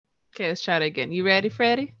Okay, let's try it again. You ready,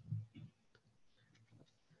 Freddie?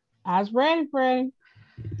 I was ready, Freddie.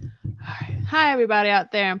 All right. Hi, everybody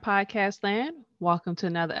out there in podcast land. Welcome to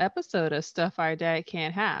another episode of Stuff Our Dad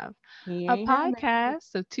Can't Have, He a ain't having it.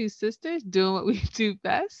 podcast of two sisters doing what we do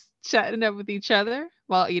best, chatting up with each other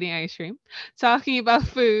while eating ice cream, talking about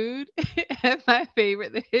food and my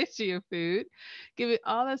favorite, the history of food, giving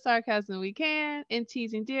all the sarcasm we can, and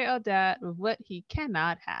teasing dear old dad with what he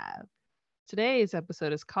cannot have. Today's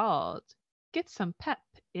episode is called Get Some Pep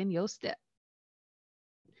in Your Step.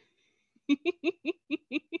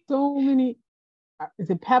 So many. Is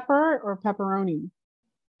it pepper or pepperoni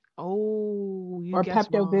Oh, you or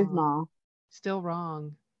guessed Pepto wrong. Bismol? Still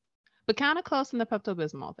wrong. But kind of close in the Pepto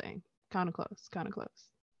Bismol thing. Kind of close. Kind of close.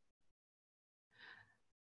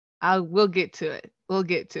 We'll get to it. We'll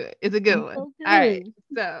get to it. It's a good one. All right. Okay.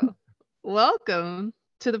 So, welcome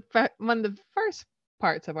to one of the first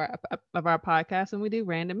parts of our podcast, and we do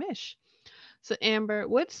randomish. So, Amber,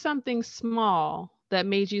 what's something small that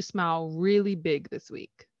made you smile really big this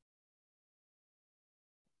week?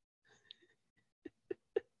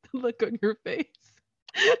 Look on your face.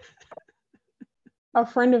 A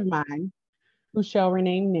friend of mine, who shall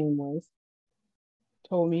remain nameless,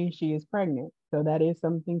 told me she is pregnant. So that is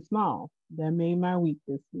something small that made my week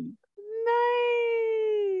this week.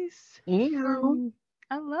 Nice. Yeah.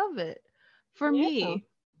 I love it. For Yeah. me,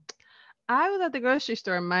 I was at the grocery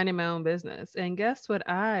store minding my own business, and guess what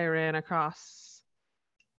I ran across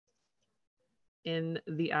in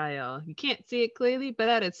the aisle? You can't see it clearly, but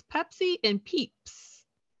that is Pepsi and Peeps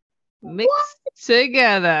What? mixed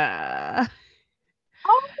together.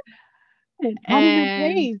 Oh, how did it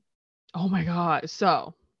And taste? oh my God.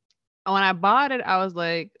 So when I bought it, I was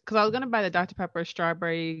like, because I was going to buy the Dr. Pepper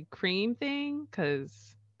strawberry cream thing,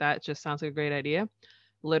 because that just sounds like a great idea.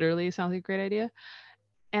 Literally sounds like a great idea.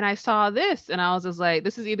 And I saw this and I was just like,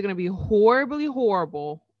 this is either going to be horribly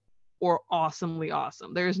horrible or awesomely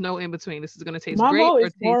awesome. There's no in between. This is going to taste My great vote or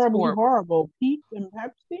is taste horribly horrible. horrible. Peach and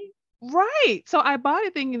Pepsi? Right. So I bought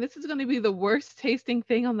it thinking this is going to be the worst tasting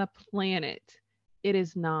thing on the planet. It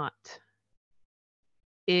is not.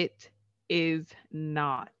 It is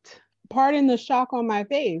not. Pardon the shock on my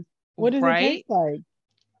face. What does it taste Right? like?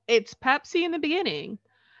 It's Pepsi in the beginning,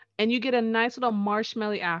 and you get a nice little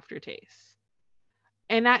marshmallow aftertaste.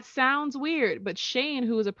 And that sounds weird, but Shane,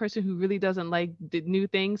 who is a person who really doesn't like the new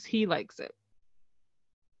things, he likes it.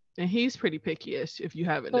 And he's pretty picky-ish, if you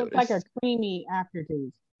haven't So it's like a noticed. creamy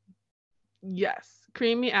aftertaste. Yes,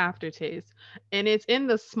 creamy aftertaste. And it's in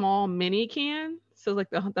the small mini can. So like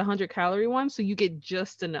the 100-calorie one. So you get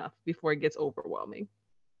just enough before it gets overwhelming.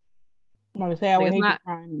 I'm going to say I Like would it's hate to not,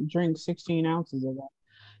 try and drink 16 ounces of that.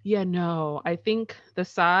 yeah, no. I think the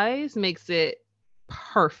size makes it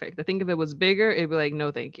perfect. I think if it was bigger, it'd be like,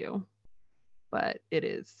 no, thank you. But it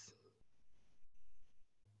is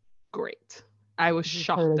great. I was I just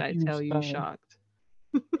heard shocked. a I huge tell you, thud. shocked.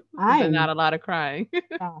 But not I'm a lot of crying.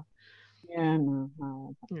 shocked. Yeah, no,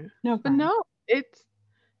 no, Yeah. no But crime. no,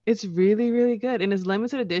 it's really, really good. And it's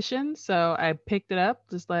limited edition. So I picked it up,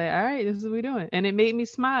 just like, all right, this is what we're doing. And it made me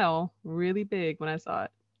smile really big when I saw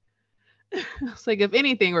it. It's like, if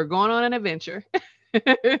anything, we're going on an adventure.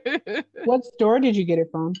 What store did you get it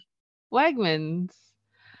from? Wegmans.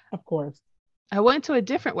 Of course. I went to a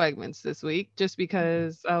different Wegmans this week just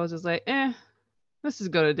because I was just like, let's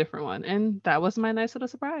just go to a different one. And that was my nice little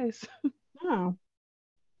surprise. Oh,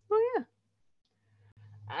 Oh, yeah.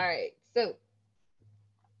 All right. So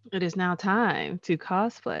it is now time to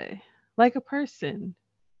cosplay like a person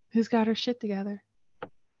who's got her shit together.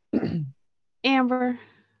 Amber,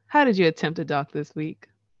 how did you attempt to dock this week?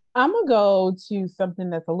 I'm gonna go to something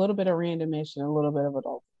that's a little bit of randomish and a little bit of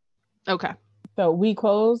adult. Okay. So we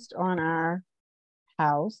closed on our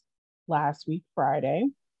house last week, Friday.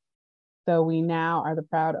 So we now are the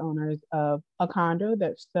proud owners of a condo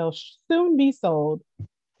that will soon be sold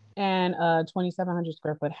and a 2,700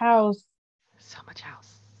 square foot house. So much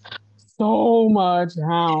house. So much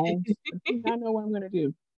house. I do not know what I'm gonna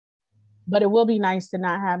do. But it will be nice to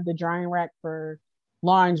not have the drying rack for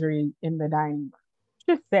laundry in the dining room.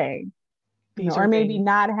 Just saying, These or are maybe things.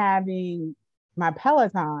 not having my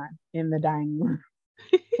Peloton in the dining room.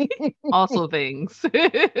 Also things.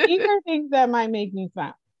 These are things that might make me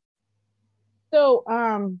smile. So,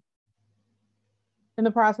 in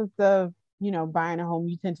the process of buying a home,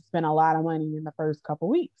 you tend to spend a lot of money in the first couple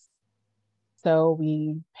weeks. So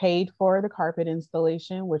we paid for the carpet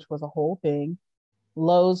installation, which was a whole thing.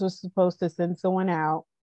 Lowe's was supposed to send someone out.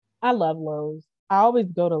 I love Lowe's. I always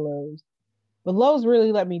go to Lowe's. But Lowe's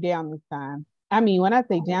really let me down this time. I mean, when I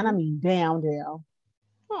say down, I Oh. mean down, down.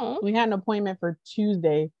 Oh. We had an appointment for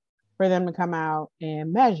Tuesday for them to come out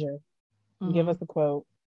and measure. Give Mm-hmm. us a quote.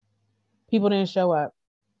 People didn't show up.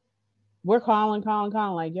 We're calling,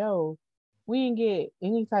 like, yo, we didn't get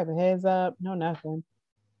any type of heads up, no nothing.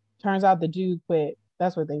 Turns out the dude quit.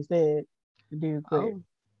 That's what they said. The dude quit. Oh.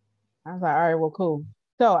 I was like, all right, well, cool.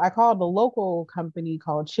 So I called the local company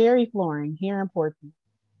called Cherry Flooring here in Portsmouth.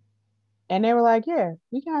 And they were like, yeah,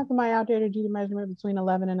 we can have somebody out there to do the measurement between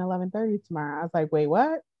 11 and 11:30 tomorrow. I was like, wait,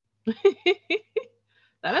 what?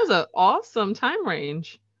 That is an awesome time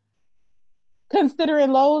range.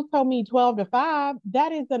 Considering Lowe's told me 12 to 5,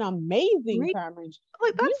 that is an amazing Me, time range.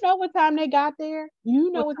 like You that's know what time they got there? You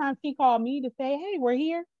know what what time she called me to say, hey, we're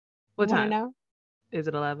here? You what want to time? know? Is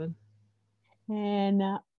it 11?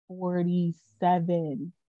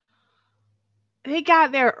 10:47. They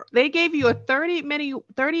got there. They gave you a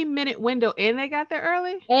 30-minute window and they got there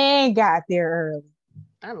early. And got there early.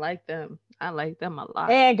 I like them. I like them a lot.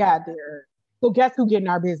 And got there early. So guess who getting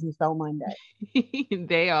our business on Monday?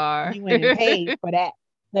 They are. You went and paid for that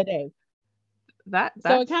today. So it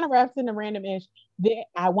That's kind of wraps into random ish.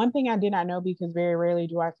 One thing I did not know, because very rarely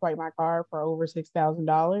do I swipe my card for over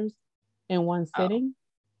 $6,000 in one oh, sitting.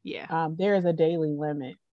 yeah. There is a daily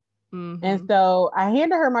limit. And Mhm. so I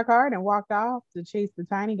handed her my card and walked off to chase the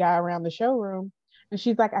tiny guy around the showroom. And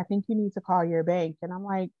she's like, I think you need to call your bank. And I'm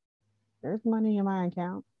like, there's money in my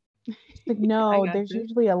account. She's like, I no, got there's this.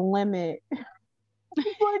 usually a limit. I'm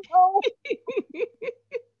like, oh,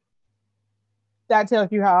 that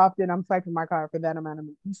tells you how often I'm swiping my card for that amount of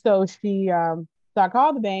money. So I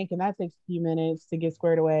called the bank, and that takes a few minutes to get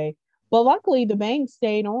squared away. But luckily, the bank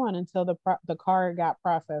stayed on until the card got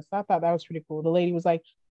processed. So I thought that was pretty cool. The lady was like,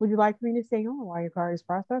 "Would you like me to stay on while your card is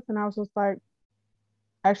processed?" And I was just like,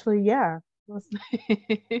 "Actually, yeah, let's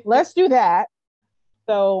do that."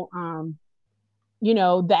 So,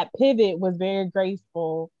 that pivot was very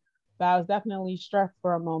graceful, but I was definitely stressed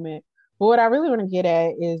for a moment. But what I really want to get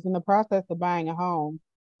at is, in the process of buying a home,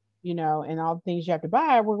 and all the things you have to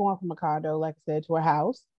buy, we're going from a condo, like I said, to a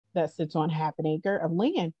house that sits on half an acre of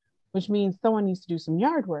land, which means someone needs to do some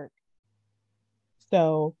yard work.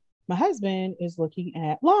 So my husband is looking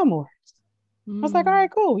at lawnmowers. I was like, all right,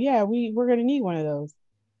 Mm, cool. Yeah, we're gonna need one of those.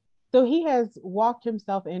 So he has walked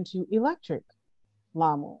himself into electric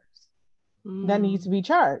lawnmowers that need to mm, be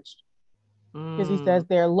charged, because he mm. says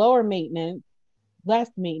they're lower maintenance, less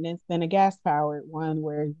maintenance than a gas powered one,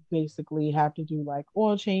 where you basically have to do like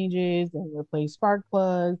oil changes and replace spark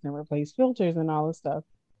plugs and replace filters and all this stuff.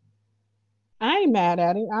 I ain't mad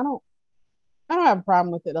at it. I don't have a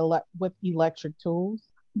problem with with electric tools.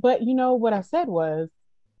 But what I said was,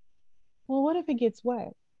 well, what if it gets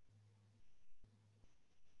wet?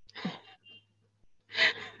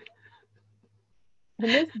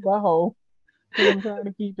 And this butthole, because I'm trying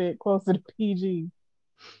to keep it closer to PG,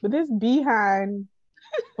 but this behind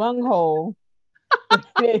bunghole,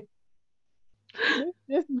 this,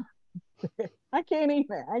 this, I can't even,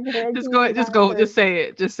 I Just can't go. even Just find go. words. Just say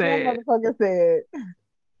it. Just That say it. motherfucker said,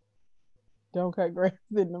 don't cut grass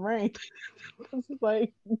in the rain. It's just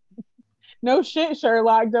like, no shit,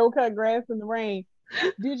 Sherlock, don't cut grass in the rain.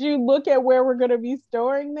 Did you look at where we're going to be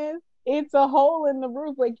storing this? It's a hole in the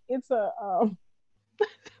roof. Like,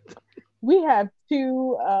 we have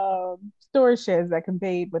two storage sheds that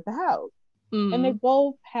conveyed with the house, and they Mm,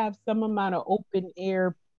 both have some amount of open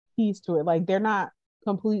air piece to it. Like, they're not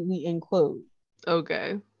completely enclosed.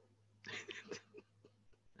 okay.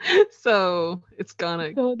 So it's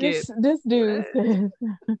gonna So get this dude wet. says,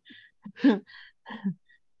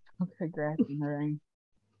 okay, grass in the rain.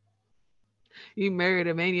 You married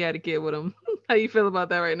him and you had a kid with him. How you feel about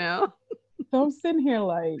that right now? So I'm sitting here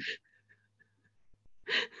like,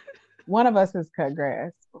 one of us has cut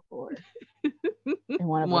grass before, and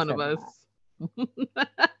one of us One of have not. us.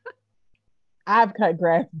 I've cut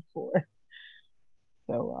grass before.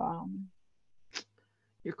 So,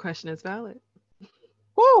 Your question is valid.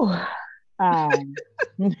 whew, um,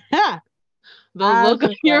 The I was look on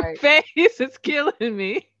just your like, face is killing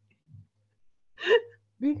me.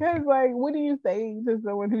 because, like, what do you say to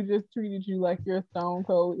someone who just treated you like you're a stone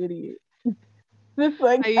cold idiot? Just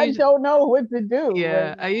like, I I usually, don't know what to do right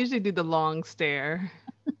yeah, I now. usually do the long stare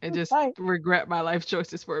and just Like, regret my life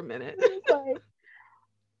choices for a minute. it's like,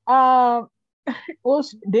 um, well,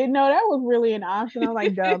 didn't know that was really an option. I was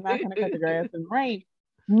like, duh, I'm not gonna cut the grass in the rain.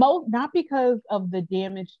 Not because of the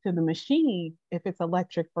damage to the machine if it's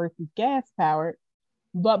electric versus gas powered,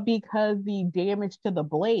 but because the damage to the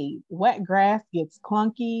blade. Wet grass gets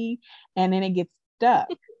clunky and then it gets stuck.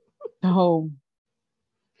 So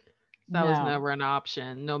That was no, never an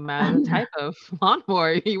option, no matter the I'm not, type of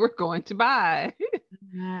lawnmower you were going to buy.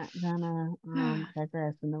 not gonna cut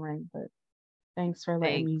grass in the rain. But thanks for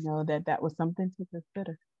letting me Thanks. know that that was something to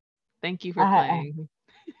consider. Thank you for I playing.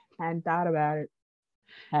 hadn't thought about it.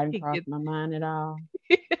 Hadn't He crossed gets. my mind at all.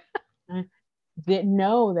 I didn't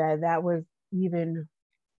know that that was even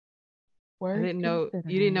I worth didn't know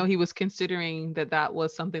you didn't know considering, he was considering that that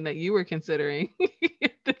was something that you were considering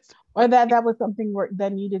at this or point. that that was something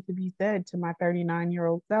that needed to be said to my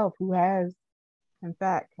 39-year-old self, who has, in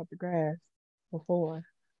fact, cut the grass before.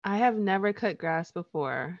 I have never cut grass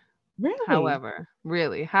before. Really? However,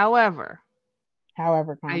 really, however,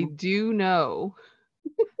 However, I comma, do know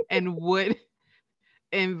and what you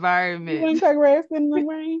environment. wouldn't cut grass in the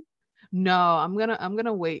rain? No, I'm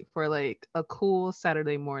gonna wait for like a cool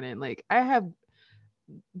Saturday morning. Like I have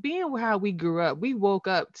being how we grew up, we woke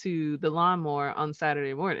up to the lawnmower on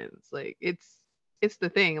Saturday mornings. Like it's the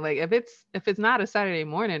thing. Like if it's not a Saturday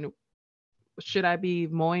morning, should I be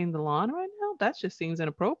mowing the lawn right now? That just seems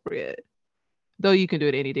inappropriate. Though you can do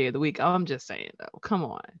it any day of the week. I'm just saying though. Come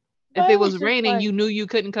on. If But it it was was just raining, like, you knew you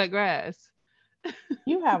couldn't cut grass.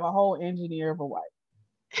 you have a whole engineer of a wife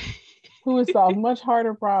who has solved much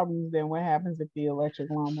harder problems than what happens if the electric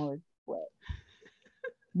lawnmower is wet.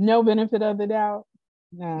 No benefit of the doubt.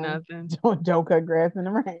 No, Nothing. don't cut grass in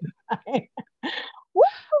the rain. Woo,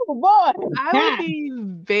 boy. I would God.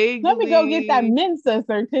 be Let me go get that vaguely Mensa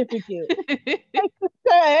certificate. What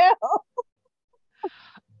the hell?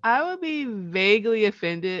 I would be vaguely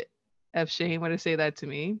offended if Shane were to say that to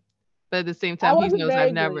me. But at the same I time, he wasn't knows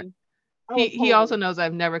I've never. vaguely. I was He also wholly. knows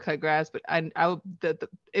I've never cut grass. But I would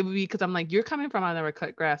it would be because I'm like, you're coming from I never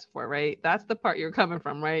cut grass before, right? That's the part you're coming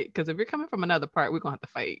from, right? Because if you're coming from another part, we're gonna have to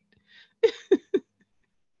fight.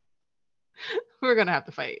 We're gonna have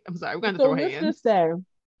to fight. I'm sorry, we're gonna have to So throw let's just hands. say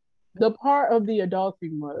the part of the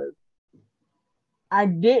adulting was I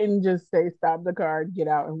didn't just say stop the car, get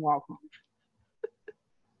out, and walk home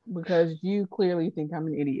because you clearly think I'm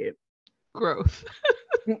an idiot. Growth.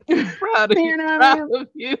 You Proud of you. know what I Proud mean? of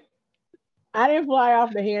you. I didn't fly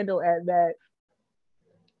off the handle at that,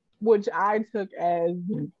 which I took as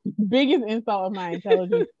biggest insult of my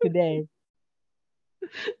intelligence today.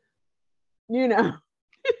 You know,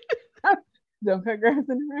 don't cut grass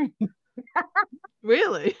in the rain.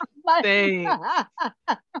 Really? Like, Thanks.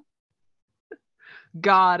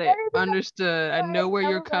 Got it. Understood. I know where I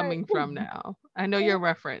you're was coming like, from now. I know your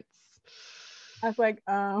reference. I was like,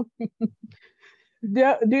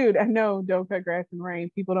 dude, I know don't cut grass in the rain.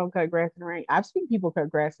 People don't cut grass in the rain. I've seen people cut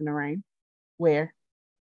grass in the rain. Where?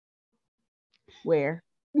 Where?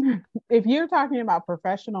 If you're talking about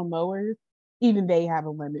professional mowers, even they have a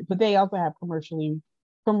limit, but they also have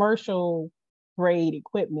commercial grade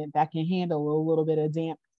equipment that can handle a little bit of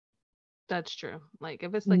damp, That's true. Like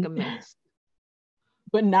if it's like a mist.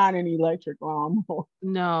 but not an electric lawnmower.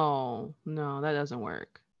 No, no, that doesn't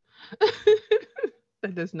work.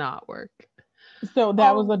 That does not work. So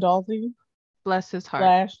that was Oh, adulting bless his heart.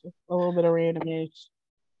 slash a little bit of randomish.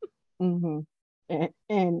 Mm-hmm.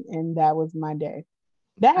 And that was my day.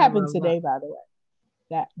 That I happened love that. today, by the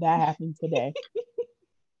way. That happened today.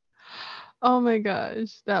 Oh my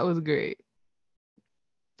gosh, that was great.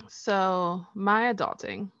 So, my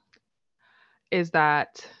adulting is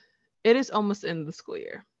that it is almost in the school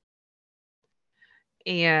year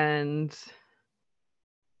and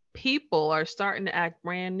people are starting to act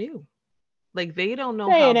brand new. Like they don't know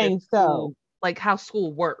Say how it this ain't so. school like how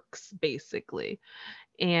school works basically.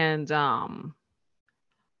 And I'm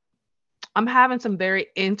having some very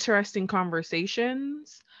interesting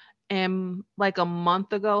conversations. And like a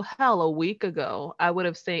month ago, hell, a week ago, I've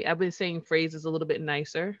been saying phrases a little bit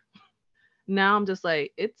nicer. Now I'm just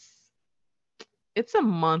like, it's a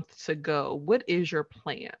month to go. What is your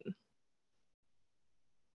plan?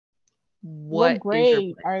 What What is your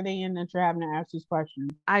grade plan? are they in that you're having to ask these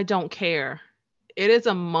questions? I don't care. It is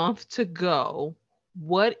a month to go.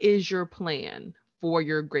 What is your plan for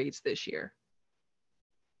your grades this year?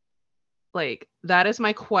 Like, that is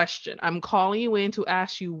my question. I'm calling you in to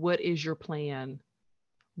ask you, what is your plan?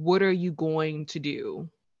 What are you going to do?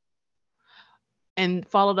 And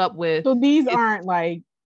followed up with, So these it's aren't like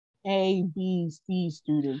A, B, C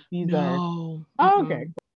students. These are, no. oh, okay.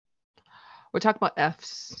 We're talking about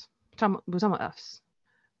F's. We're talking about F's.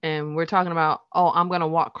 And we're talking about, oh, I'm going to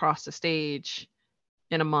walk across the stage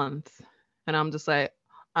in a month. And I'm just like,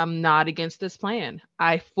 I'm not against this plan.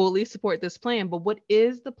 I fully support this plan. But what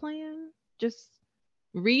is the plan? Just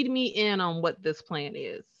read me in on what this plan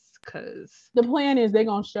is. Because The plan is they're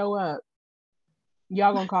going to show up.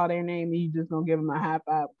 Y'all going to call their name and you just going to give them a high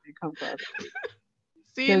five when they come across the stage.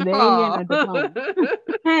 see you in Because the they ain't getting fall. a diploma.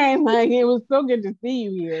 And like, it was so good to see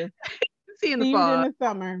you here. See you in the See you in fall. the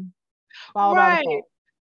summer, followed by the Right. fall.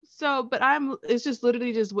 So, but it's just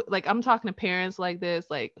literally just like I'm talking to parents like this,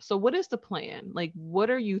 like, so what is the plan? Like, what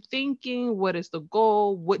are you thinking? What is the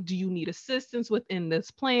goal? What do you need assistance within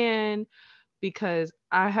this plan? Because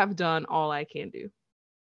I have done all I can do,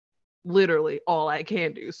 literally all I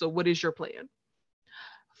can do. So, what is your plan?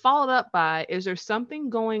 Followed up by, is there something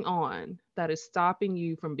going on that is stopping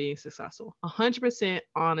you from being successful? 100%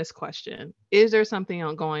 honest question. Is there something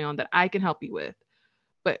going on that I can help you with?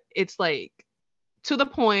 But it's like to the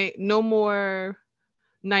point, no more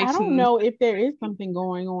I nights don't and know if there is something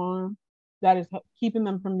going on that is keeping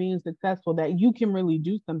them from being successful that you can really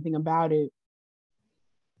do something about it.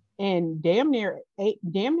 And damn near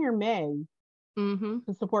May mm-hmm.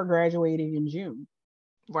 to support graduating in June.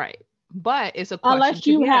 Right. But it's a question Unless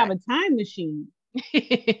to you be have asked. a time machine,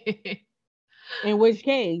 in which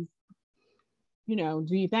case, do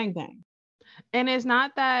your thing. And it's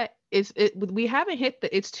not that we haven't hit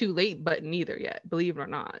the it's too late button either yet, believe it or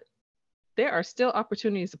not. There are still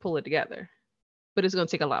opportunities to pull it together, but it's going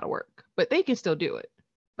to take a lot of work. But they can still do it.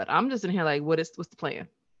 But I'm just in here like, what's the plan?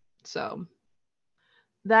 So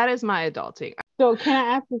that is my adulting. So can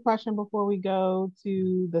I ask a question before we go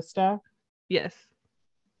to the stuff? Yes.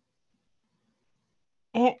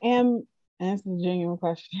 And this is a genuine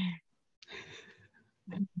question.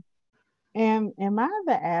 Am I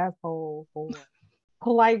the asshole for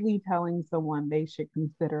politely telling someone they should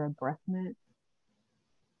consider a breath mint?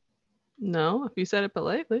 No, if you said it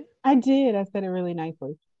politely. I did. I said it really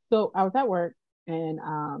nicely. So I was at work and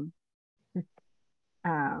um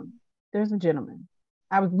there's a gentleman.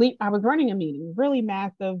 I was running a meeting, really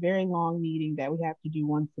massive, very long meeting that we have to do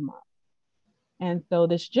once a month. And so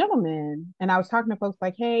this gentleman, and I was talking to folks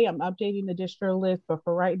like, hey, I'm updating the distro list, but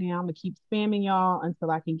for right now, I'm gonna keep spamming y'all until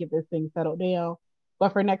I can get this thing settled down.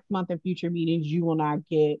 But for next month and future meetings, you will not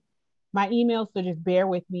get my emails. So just bear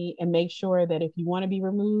with me and make sure that if you want to be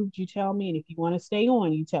removed, you tell me. And if you want to stay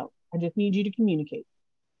on, you tell me. I just need you to communicate.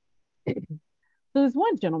 So this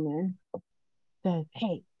one gentleman says,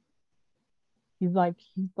 hey,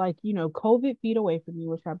 COVID feet away from me,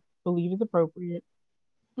 which I believe is appropriate.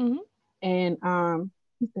 Mm-hmm. And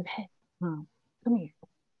he said, hey, come here.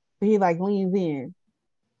 So he like leans in.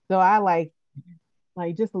 So I like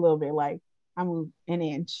just a little bit, like I move an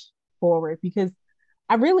inch forward because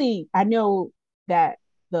I know that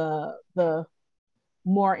the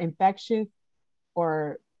more infectious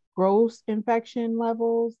or gross infection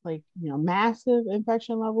levels, like massive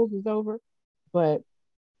infection levels is over. But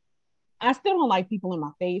I still don't like people in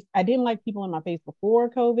my face. I didn't like people in my face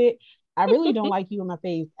before COVID. I really don't like you in my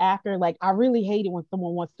face after. Like, I really hate it when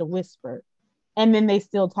someone wants to whisper and then they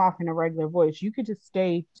still talk in a regular voice. You could just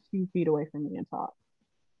stay 2 feet away from me and talk.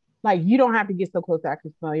 Like, you don't have to get so close that I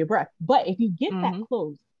can smell your breath. But if you get that Mm-hmm.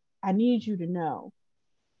 close, I need you to know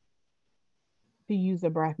to use a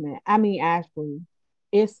breath mint. I mean, Ashley,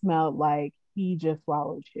 it smelled like he just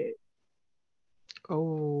swallowed shit.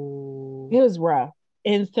 Oh. It was rough.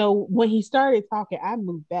 And so when he started talking, I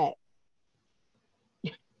moved back.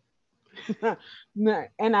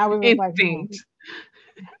 And I was just like, Instinct.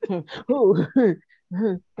 ooh,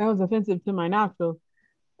 that was offensive to my nostrils.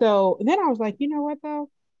 So then I was like, you know what though?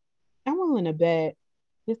 I'm willing to bet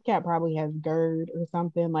this cat probably has GERD or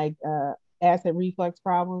something like acid reflux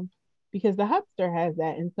problem because the huckster has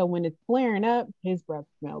that. And so when it's flaring up, his breath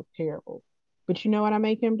smells terrible. But you know what I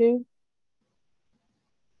make him do?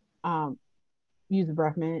 Um, use a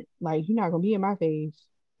breath mint. Like, you're not gonna be in my face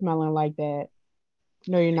smelling like that.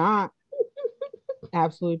 No, you're not.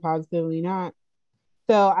 Absolutely positively not.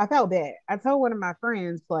 So I felt bad. I told one of my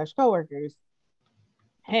friends slash coworkers,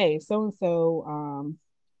 hey, so and so,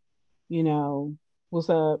 you know, what's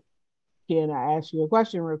up? Can I ask you a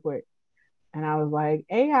question real quick? And I was like,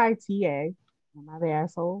 AITA, am I the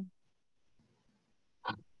asshole?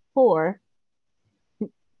 Four.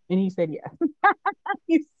 And he said, yes.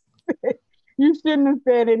 He said, you shouldn't have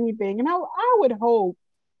said anything. And I would hope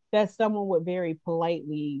that someone would very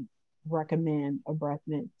politely recommend a breath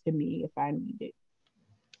mint to me if I need it.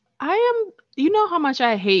 You know how much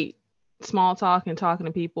I hate small talk and talking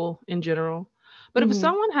to people in general. But if Mm-hmm.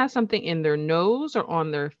 someone has something in their nose or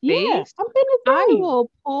on their Yeah, face, I'm gonna I say.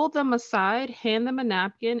 will pull them aside, hand them a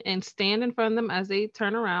napkin, and stand in front of them as they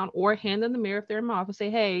turn around, or hand them the mirror if they're in my office, say,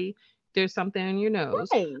 hey, there's something in your nose.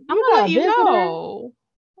 Hey, I'm you gonna got let a you visitor, know.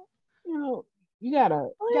 you know, you got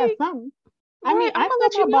Like, something. I mean, right, I'm I gonna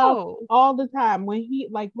tell let my you boss know. all the time when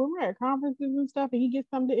when we're at conferences and stuff and he gets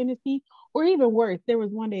something in his teeth, or even worse, there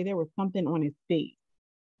was one day there was something on his face.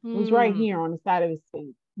 It was right here Hmm. on the side of his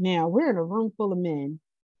face. Now we're in a room full of men.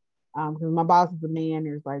 Because my boss is a man,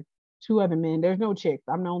 there's like two other men. There's no chicks.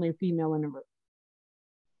 I'm the only female in the room.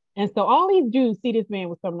 And so all these dudes see this man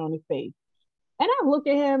with something on his face. And I look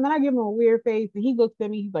at him and I give him a weird face. And he looks at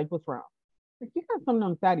me. He's like, what's wrong? Like, you got something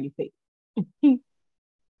on the side of your face.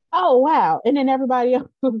 Oh, wow. And then everybody else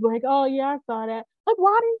was like, oh, yeah, I saw that. Like,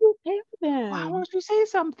 why didn't you tell Why them? would you say Why wouldn't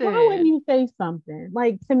something? you say something?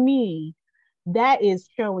 Like, to me, that is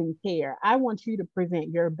showing care. I want you to present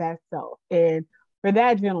your best self. And for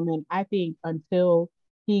that gentleman, I think until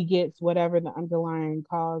he gets whatever the underlying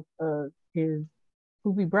cause of his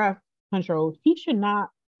poopy breath controlled, he should not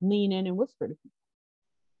lean in and whisper to people.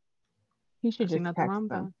 He I should see just nothing text wrong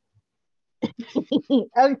with that. them.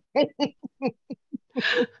 Okay.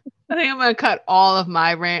 I think I'm gonna cut all of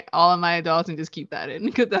my rant, all of my adults, and just keep that in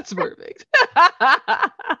because that's perfect.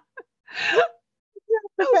 That's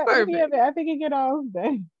Yeah, perfect. I think he get all of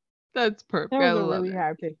that. That's That perfect. I was a love really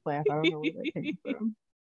high pitched laugh. I don't know where that came it. from.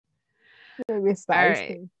 Maybe it's the All ice right.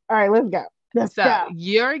 cream. All right, let's go. Let's So go.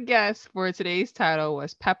 your guess for today's title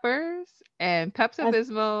was peppers and Pepsi That's,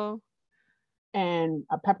 Bismol and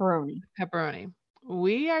a pepperoni. pepperoni.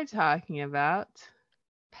 We are talking about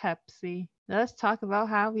Pepsi. Let's talk about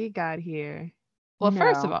how we got here. Well,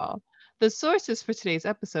 first of No, all, the sources for today's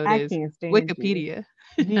episode I is can't stand you Wikipedia.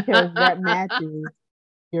 because that matches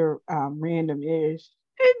your random ish.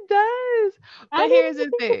 It does. I But didn't here's even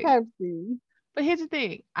the think of thing. Pepsi. But here's the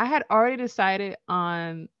thing. I had already decided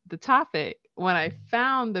on the topic when I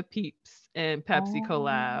found the Peeps and Pepsi Oh,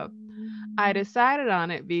 collab. I decided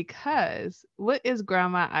on it because what is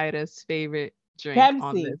Grandma Ida's favorite drink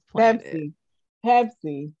on Pepsi, this planet? Pepsi,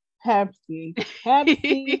 Pepsi, Pepsi,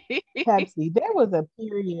 Pepsi, Pepsi. There was a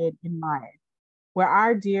period in life where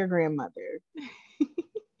our dear grandmother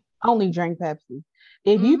only drank Pepsi.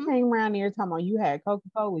 If you Hmm. came around here talking about you had Coca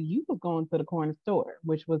Cola, you was going to the corner store,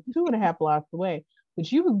 which was 2.5 blocks away.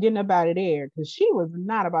 But you was getting up out of there because she was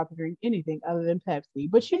not about to drink anything other than Pepsi.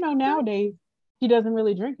 But nowadays she doesn't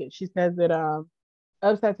really drink it. She says it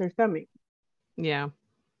upsets her stomach. Yeah.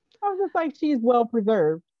 I was just like, she's well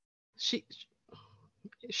preserved. She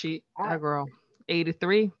I, that girl,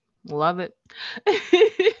 83. Love it.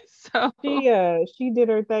 So, she did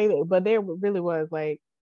her thing, but there really was like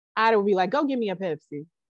I would be like, go get me a Pepsi,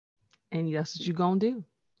 and that's what you gonna do.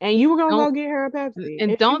 and you were gonna Don't go get her a Pepsi,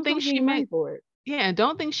 and and she don't was think gonna give she you money meant for it. yeah, and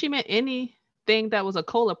don't think she meant anything that was a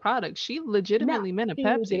cola product. She No, legitimately meant a she Pepsi.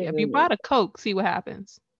 If you legitimately meant brought a Coke, see what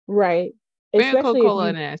happens. right. Bring a Especially if Coca-Cola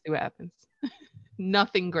in you, there, see what happens.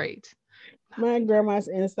 Nothing great. my Nothing great. grandma's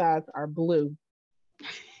insides are blue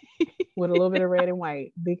with a little bit of red and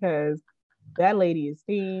white because that lady is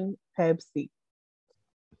team Pepsi.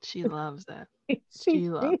 She loves that. she She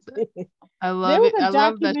loves did. it. I There love was it. a I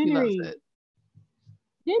love that she loves documentary. it.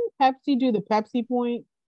 Didn't Pepsi do the Pepsi point?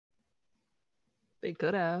 They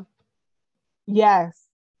could have. Yes.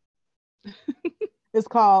 It's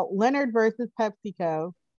called Leonard versus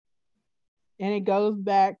PepsiCo. And it goes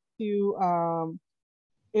back to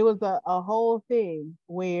it was a whole thing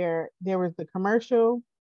where there was the commercial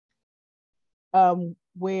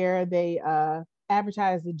where they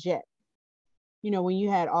advertised the jet. When you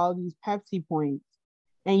had all these Pepsi points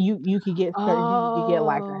and you could get certain you could get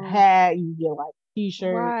like a Oh, hat, you could get like a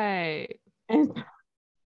t-shirt. right. And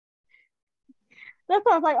that's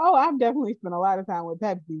why I was like, oh, I've definitely spent a lot of time with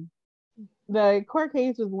Pepsi. The court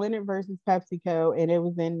case was Leonard versus PepsiCo, and it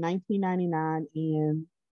was in 1999 in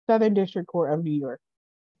Southern District Court of New York.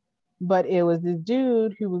 But it was this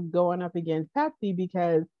dude who was going up against Pepsi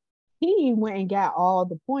because he went and got all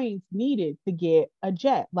the points needed to get a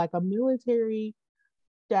jet, like a military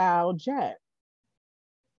style jet.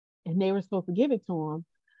 And they were supposed to give it to him.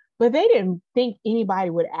 But they didn't think anybody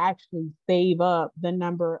would actually save up the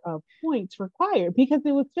number of points required because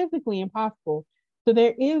it was physically impossible. So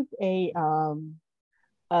there is a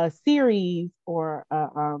series or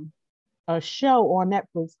a show on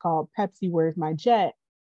Netflix called Pepsi Where's My Jet?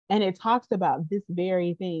 And it talks about this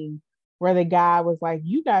very thing where the guy was like,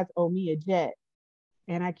 you guys owe me a jet.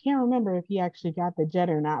 And I can't remember if he actually got the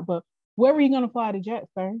jet or not, but where were you going to fly the jet,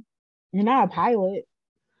 sir? You're not a pilot.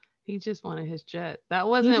 He just wanted his jet. That He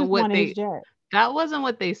wasn't just what wanted his they jet. that wasn't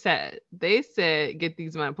what they said. They said get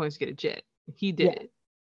these amount of points to get a jet. He did Yeah. it.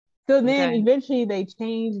 So then Okay. eventually they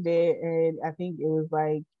changed it. And I think it was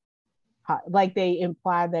like they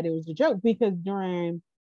implied that it was a joke because during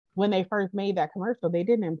when they first made that commercial, they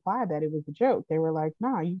didn't imply that it was a joke. They were like,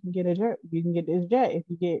 nah, you can get a jet. You can get this jet if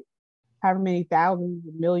you get however many thousands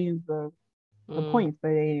and millions of Mm, points, but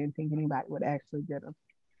they didn't think anybody would actually get them.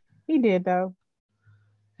 He did though.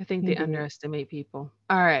 I think He they did. underestimate people.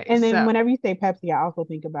 All right. And then So, whenever you say Pepsi, I also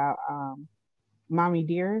think about Mommy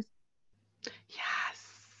Dearest.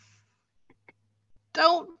 yes.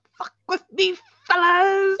 Don't fuck with me,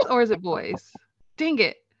 fellas. Or is it boys? Dang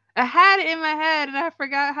it. I had it in my head and I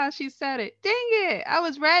forgot how she said it. Dang it. I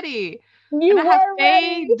was ready. And You I have were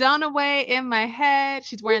Faye ready. Dunaway in my head.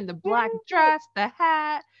 She's You wearing the black did. dress, the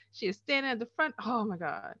hat. She is standing at the front. Oh my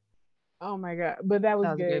God. Oh my god! But that That was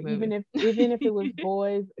was a great good. movie. Even if it was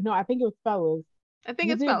boys, no, I think it was fellas. I think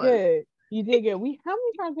You it's did fellas. good. You did good. We How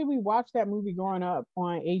many times did we watch that movie growing up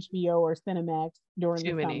on HBO or Cinemax during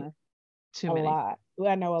the Too many. summer? Too A many. lot.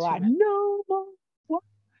 Well, I know a Too lot. many. No more.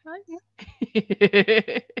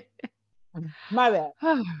 My bad.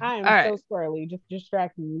 All I am right. so squirrely. Just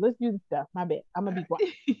distracting you. Let's do the stuff. My bad. I'm gonna be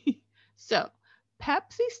quiet. So,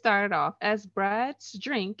 Pepsi started off as Brad's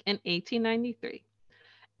drink in 1893,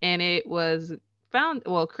 and it was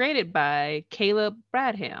created by Caleb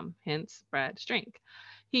Bradham, hence Brad's drink.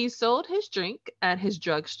 He sold his drink at his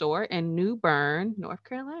drugstore in New Bern, North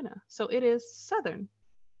Carolina. So it is Southern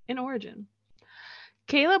in origin.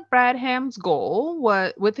 Caleb Bradham's goal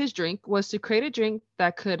with his drink was to create a drink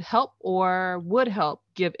that could help or would help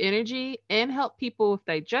give energy and help people with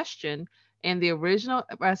digestion. And the original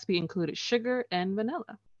recipe included sugar and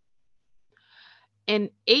vanilla. In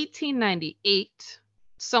 1898,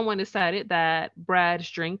 someone decided that Brad's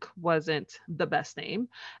drink wasn't the best name,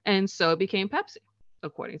 and so it became Pepsi,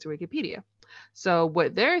 according to Wikipedia. So,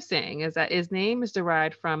 what they're saying is that his name is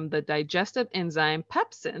derived from the digestive enzyme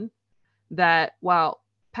pepsin, that while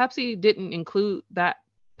Pepsi didn't include that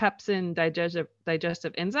pepsin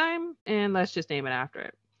digestive enzyme, and let's just name it after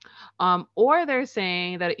it. Or they're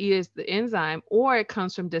saying that it is the enzyme, or it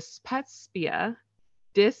comes from dyspepsia,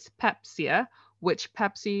 which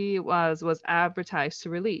Pepsi was advertised to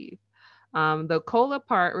relieve. The cola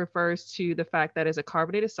part refers to the fact that it's a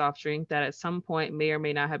carbonated soft drink that at some point may or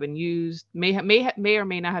may not have been used, may or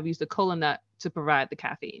may not have used the cola nut to provide the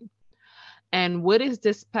caffeine. And what is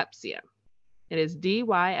dyspepsia? It is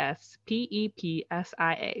Dyspepsia.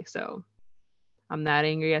 So I'm not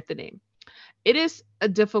angry at the name. It is a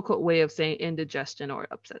difficult way of saying indigestion or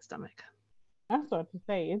upset stomach. That's what to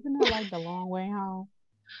say. Isn't it like the long way home?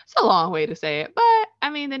 It's a long way to say it, but I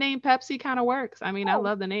mean, the name Pepsi kind of works. I mean, I Oh,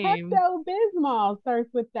 love the name. Pepto Bismol starts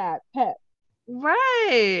with that. Pep.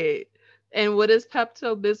 Right. And what does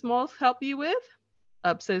Pepto Bismol help you with?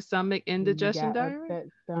 Upset stomach, You indigestion, got diarrhea. upset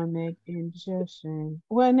stomach, indigestion.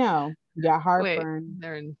 Well, no, you got Wait, heartburn,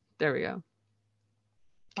 there we go.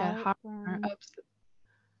 Got heartburn, heartburn, upset.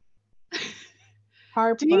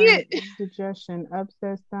 Dang heartburn, it. indigestion,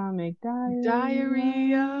 upset stomach, diarrhea.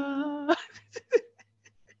 Diarrhea.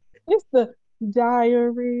 It's the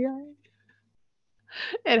diarrhea.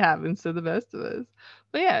 It happens to the best of us.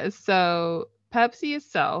 But yeah, so Pepsi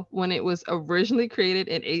itself, when it was originally created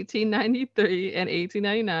in 1893 and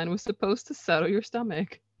 1899, was supposed to settle your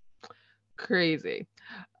stomach. Crazy.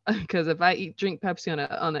 Because if I drink Pepsi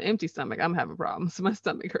on an empty stomach, I'm having problems. My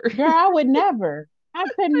stomach hurts. Girl, I would never. I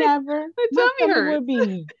could my, never. my My tummy stomach hurts. would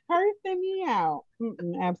be cursing me out.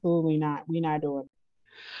 Absolutely not. We not doing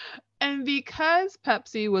And because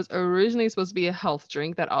Pepsi was originally supposed to be a health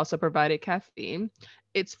drink that also provided caffeine,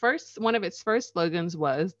 one of its first slogans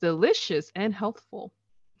was delicious and healthful.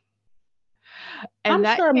 And I'm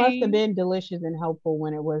that sure it must have came been delicious and helpful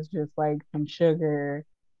when it was just like some sugar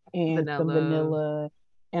and some vanilla. vanilla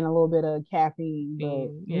and a little bit of caffeine, but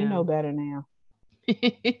we Yeah. know better now.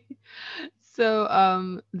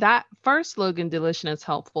 So that first slogan, delicious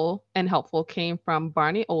and helpful, came from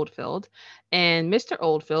Barney Oldfield, and Mr.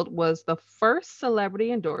 Oldfield was the first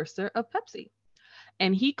celebrity endorser of Pepsi,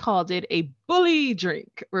 and he called it a bully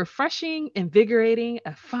drink, refreshing, invigorating,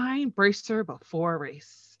 a fine bracer before a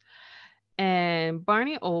race. And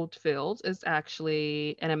Barney Oldfield is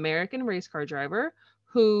actually an American race car driver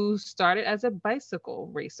who started as a bicycle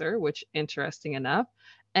racer, which interesting enough.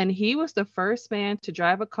 And he was the first man to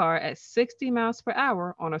drive a car at 60 miles per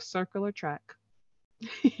hour on a circular track.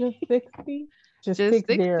 Just 60? Just Just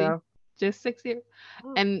 60. 60. Just 60.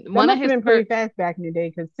 Oh, And that one of must have his been pretty first, fast back in the day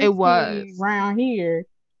because it 60 was. around here,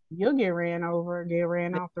 you'll get ran over, get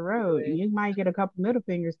ran off the road. Literally. You might get a couple middle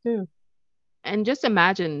fingers too. And just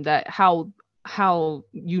imagine that how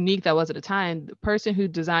unique that was at the time. The person who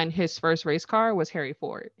designed his first race car was Henry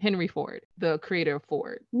Ford, the creator of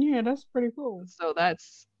Ford. Yeah, that's pretty cool. So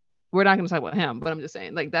that's we're not going to talk about him, but I'm just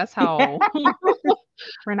saying like that's how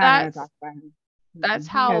We're not going to that's talk about him. that's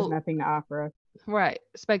He has how nothing to offer us. right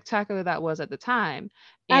spectacular that was at the time.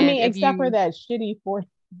 I And mean, if except for you that shitty 40,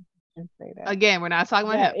 say that. again, we're not talking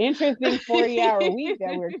about That interesting him. 40-hour week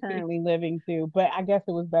that we're currently living through. But I guess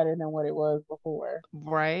it was better than what it was before.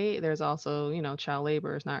 Right. There's also, child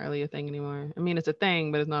labor is not really a thing anymore. I mean, it's a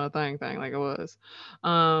thing, but it's not a thing like it was.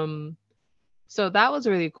 Um, so that was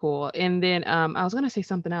really cool. And then I was gonna say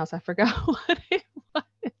something else. I forgot what it was.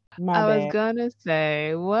 My I was bad. gonna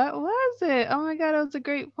say, what was it? Oh my god, it was a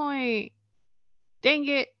great point. Dang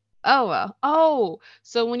it. Oh well. Oh,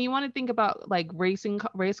 so when you want to think about like race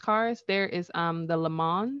cars, there is the Le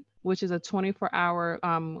Mans, which is a 24-hour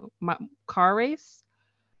car race.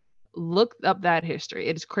 Look up that history.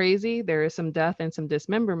 It is crazy. There is some death and some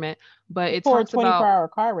dismemberment, but it For a talks 24 about hour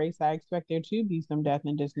car race, I expect there to be some death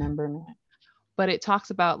and dismemberment.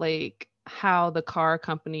 like how the car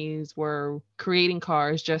companies were creating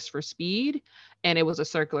cars just for speed, and it was a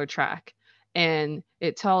circular track. And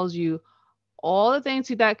it tells you all the things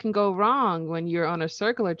that can go wrong when you're on a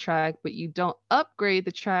circular track, but you don't upgrade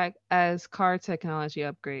the track as car technology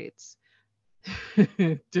upgrades.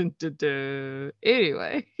 Dun, dun, dun.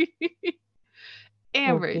 Anyway,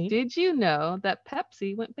 Amber, Whoopsie. did you know that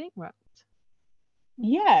Pepsi went bankrupt?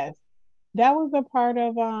 Yes, that was a part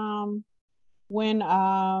of when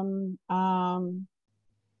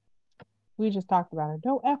we just talked about it.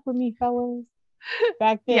 Don't F with me, fellas.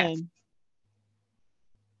 Back Yes. then.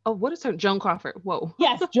 Oh, what is her? Joan Crawford. Whoa.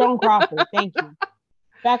 Yes, Joan Crawford. Thank you.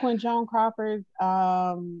 Back when Joan Crawford's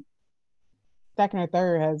second or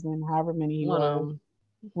third husband, however many he One of was, them.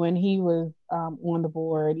 when he was on the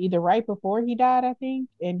board, either right before he died, I think,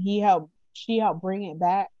 and she helped bring it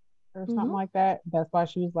back or something Hmm. like that. That's why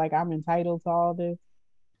she was like, I'm entitled to all this.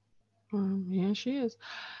 Yeah, she is.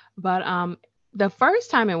 But the first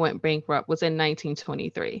time it went bankrupt was in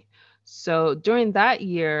 1923. So during that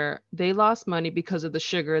year, they lost money because of the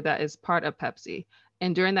sugar that is part of Pepsi.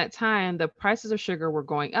 And during that time, the prices of sugar were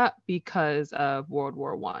going up because of World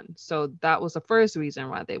War One. So that was the first reason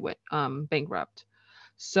why they went bankrupt.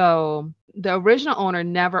 So the original owner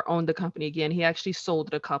never owned the company again. He actually sold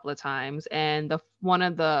it a couple of times, and the one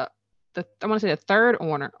of the I want to say the third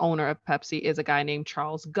owner of Pepsi is a guy named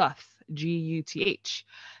Charles Guth, Guth,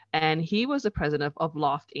 and he was the president of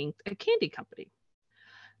Loft Inc., a candy company.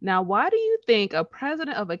 Now, why do you think a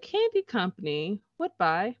president of a candy company would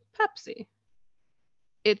buy Pepsi?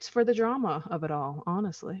 It's for the drama of it all,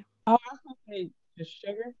 honestly. Oh, I was gonna say just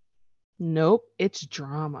sugar. Nope, it's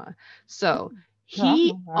drama. So he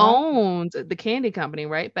Drama. I like it. owned the candy company,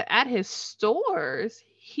 right? But at his stores,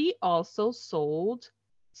 he also sold,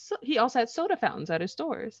 so he also had soda fountains at his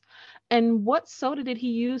stores. And what soda did he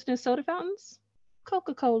use in his soda fountains?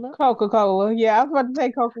 Coca-Cola. Coca-Cola. Yeah, I was about to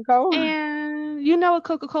say Coca-Cola. And you know what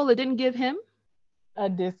Coca-Cola didn't give him? A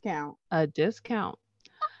discount. A discount.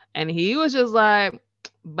 And he was just like,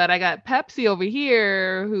 but I got Pepsi over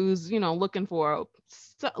here who's, looking for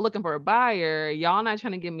a buyer. Y'all not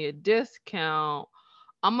trying to give me a discount.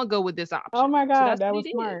 I'm gonna go with this Oh option. my So God, that's that what he was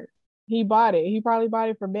did. smart. He bought it. He probably bought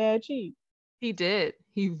it for bad cheap. He did.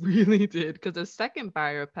 He really did. Because the second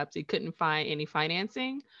buyer of Pepsi couldn't find any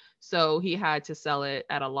financing. So he had to sell it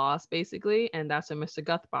at a loss, basically. And that's when Mr.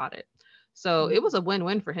 Guth bought it. So it was Mm. a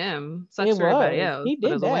win-win for him. It Sucks for everybody was. else, He but it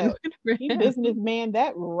did was a win-win that. for He him. businessman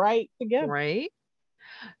that right together. Right?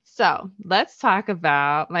 So let's talk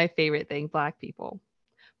about my favorite thing, Black people.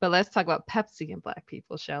 But let's talk about Pepsi and Black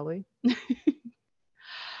people, shall we?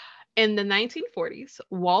 In the 1940s,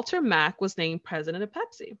 Walter Mack was named president of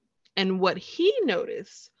Pepsi. And what he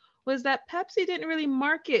noticed was that Pepsi didn't really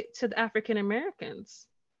market to the African Americans.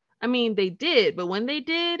 I mean, they did, but when they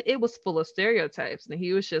did, it was full of stereotypes. And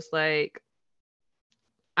he was just like,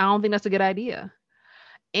 I don't think that's a good idea.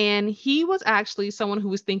 And he was actually someone who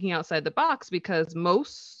was thinking outside the box because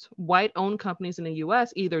most white owned companies in the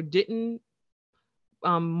US either didn't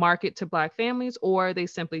market to Black families or they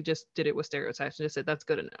simply just did it with stereotypes and just said, that's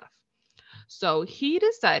good enough. So he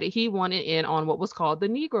decided he wanted in on what was called the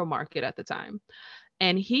Negro market at the time.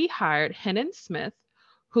 And he hired Hennon Smith,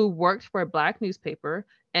 who worked for a Black newspaper.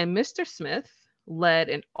 And Mr. Smith led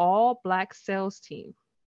an all Black sales team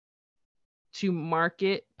to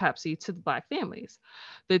market Pepsi to the Black families.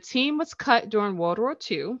 The team was cut during World War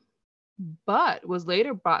II, but was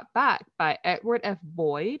later brought back by Edward F.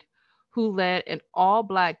 Boyd, who led an all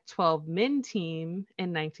Black 12 men team in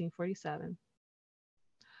 1947.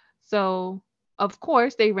 So, of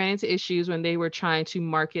course, they ran into issues when they were trying to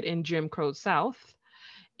market in Jim Crow South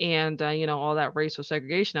and, all that racial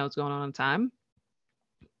segregation that was going on at the time.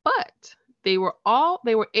 But they were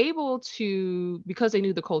able to, because they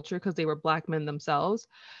knew the culture, because they were Black men themselves,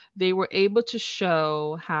 they were able to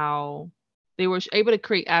show how they were able to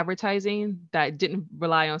create advertising that didn't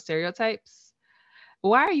rely on stereotypes.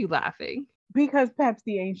 Why are you laughing? Because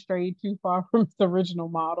Pepsi ain't strayed too far from its original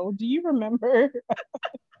model. Do you remember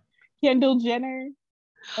Kendall Jenner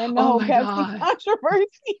and the Oh whole my Pepsi God.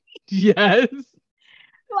 controversy? Yes.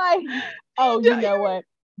 Like, oh, You you know what?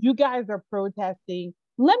 You guys are protesting.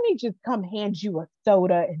 Let me just come hand you a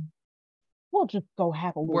soda and we'll just go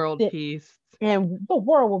have a little World sip peace. and the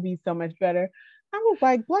world will be so much better. I was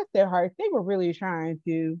like, bless their hearts. They were really trying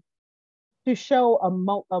to show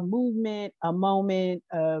a movement, a moment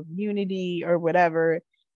of unity or whatever.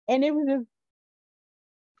 And it was just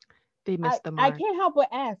They missed the I mark. can't help but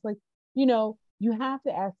ask, like, you have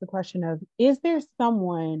to ask the question of, is there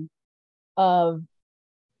someone of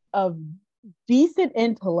of decent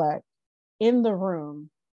intellect in the room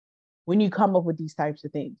when you come up with these types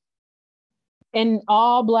of things? And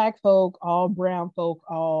all black folk, all brown folk,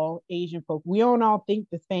 all Asian folk, we don't all think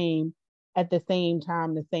the same at the same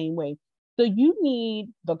time, the same way. So you need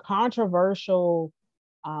the controversial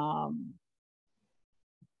um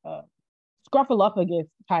uh, scruffaluffagus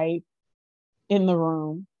type in the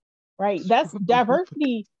room, right? That's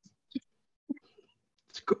diversity.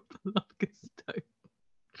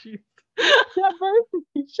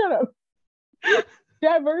 Diversity. Shut up.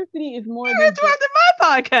 Diversity is more You than just. interrupted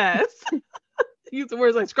my podcast. Use the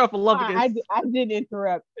words like scruffaluffagus. I did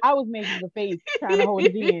interrupt. I was making a face trying to hold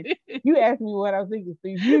it in. You asked me what I was thinking, so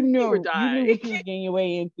you You were knew dying. what you was getting your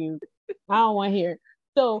way into. I don't want to hear it.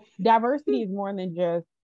 So diversity is more than just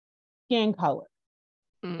skin color.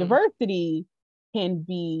 Mm. Diversity can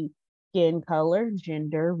be skin color,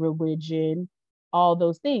 gender, religion, all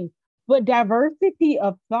those things. But diversity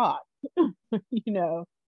of thought, you know,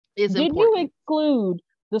 Is did you important. exclude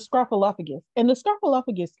the scruffaluffagus? And the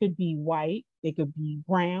scruffaluffagus could be white, they could be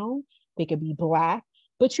brown, they could be black,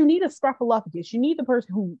 but you need a scruffaluffagus. You need the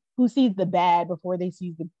person who sees the bad before they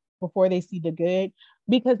see the good.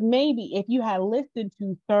 Because maybe if you had listened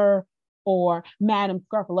to Sir or Madam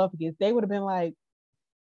Scruffaluffagus, they would have been like,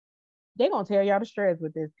 they gonna tear y'all to shreds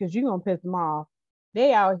with this because you're gonna piss them off.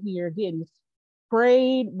 They out here getting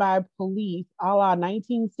sprayed by police a la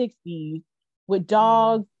 1960s with Mm.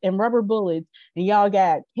 dogs and rubber bullets, and y'all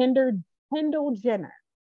got Kendall Jenner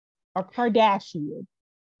or Kardashian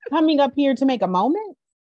coming up here to make a moment.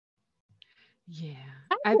 Yeah.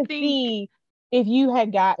 I I could think see if you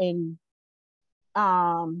had gotten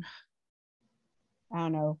um I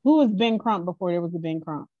don't know who was Ben Crump before there was a Ben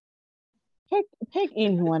Crump. Pick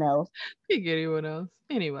anyone else. pick anyone else.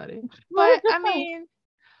 Anybody. But I Come mean,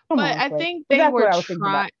 but on, I Clay. think But they that's were what I was thinking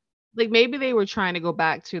about. trying, like maybe they were trying to go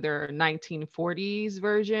back to their 1940s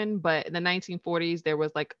version, but in the 1940s there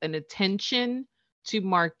was like an attention to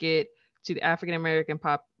market to the African American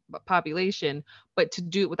population, but to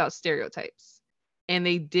do it without stereotypes. And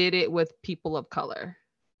they did it with people of color.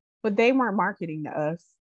 But they weren't marketing to us.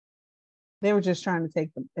 They were just trying to take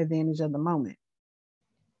advantage of the moment.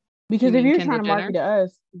 You Because if mean you're Kendall trying to Jenner? market to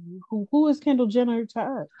us, who is Kendall Jenner to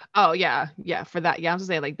us? Oh yeah, yeah. For that, yeah, I was just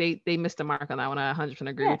saying like they missed the mark on that one. I 100%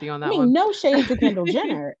 agree Yeah. with you on I that mean, one. no shade to Kendall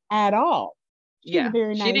Jenner at all. She's a Yeah,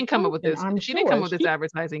 very she nice didn't come up with person, this. I'm She didn't come sure. up with this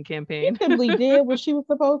advertising She campaign. simply did what she was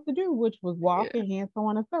supposed to do, which was walk Yeah, and hand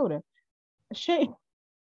someone a soda. She,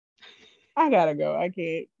 I gotta go. I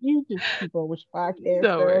can't. You just keep on with your podcast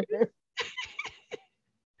don't worry. therapist.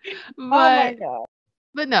 Oh my But God.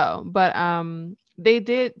 no, but they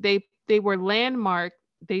did they were landmark.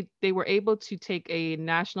 They were able to take a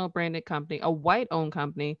national branded company, a white owned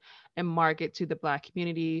company, and market to the black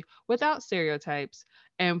community without stereotypes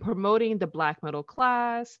and promoting the black middle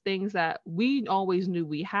class, things that we always knew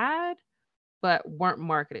we had but weren't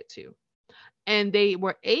marketed to. And they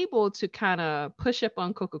were able to kind of push up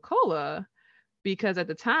on Coca-Cola because at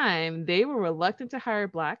the time they were reluctant to hire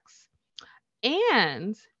blacks,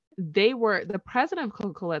 and the president of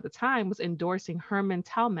Coca-Cola at the time was endorsing Herman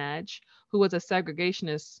Talmadge, who was a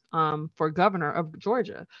segregationist for governor of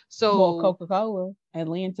Georgia. Well, So Coca Cola,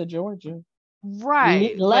 Atlanta, Georgia.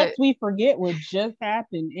 right, but Lest we forget what just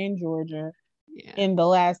happened in Georgia yeah, in the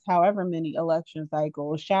last however many election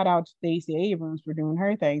cycles. Shout out to Stacey Abrams for doing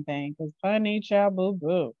her thing because honey child boo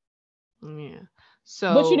boo. yeah.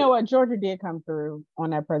 But you know So what? Georgia did come through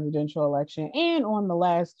on that presidential election and on the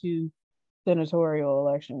last two senatorial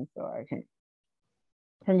elections. So I can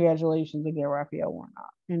congratulations again, Raphael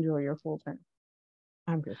Warnock. Enjoy your full term.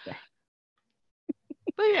 I'm just saying.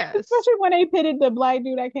 but yes, Especially when they pitted the black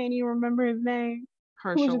dude, I can't even remember his name. Who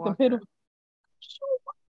was Herschel just a Walker. pitiful.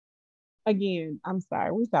 Again, I'm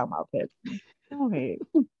sorry. We talking about Pepsi. Go ahead.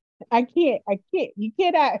 I can't. I can't. You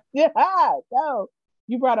cannot. No.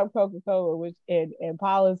 You brought up Coca Cola, which and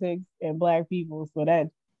politics and black people. So that's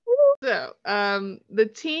So, the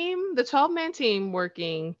 12-man team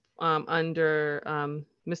working under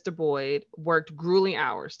Mr. Boyd worked grueling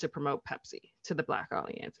hours to promote Pepsi to the Black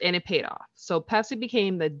audience, and it paid off. So, Pepsi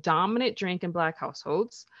became the dominant drink in Black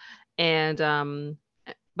households. And,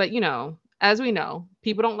 but as we know,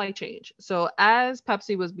 people don't like change. So as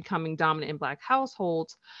Pepsi was becoming dominant in black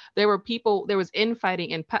households, there was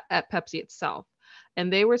infighting at Pepsi itself.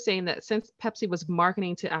 And they were saying that since Pepsi was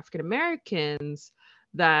marketing to African Americans,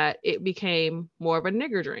 that it became more of a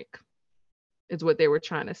nigger drink, is what they were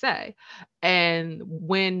trying to say. And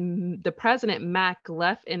when the president Mack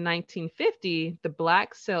left in 1950, the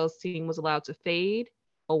black sales team was allowed to fade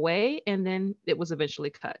away, and then it was eventually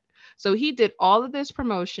cut. So he did all of this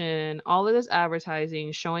promotion, all of this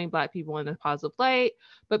advertising, showing black people in a positive light.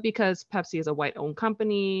 But because Pepsi is a white owned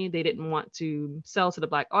company, they didn't want to sell to the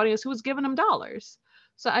black audience who was giving them dollars.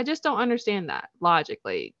 So I just don't understand that logic.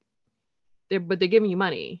 Like, they're giving you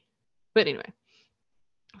money. But anyway,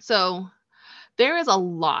 so there is a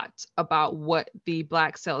lot about what the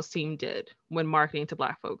black sales team did when marketing to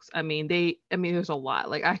black folks. There's a lot.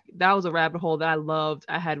 Like, that was a rabbit hole that I loved.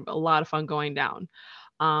 I had a lot of fun going down.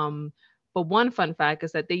 Um, but one fun fact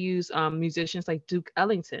is that they use musicians like Duke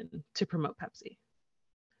Ellington to promote Pepsi.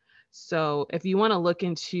 So if you want to look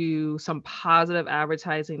into some positive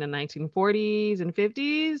advertising in the 1940s and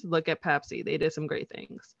 50s, look at Pepsi. They did some great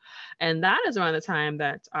things. And that is around the time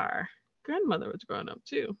that our grandmother was growing up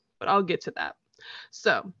too. But I'll get to that.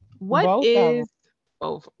 So, what Both of them. is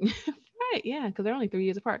both? Right, yeah, because they're only 3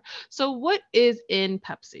 years apart. So, what is in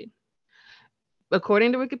Pepsi?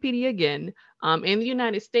 According to Wikipedia again, in the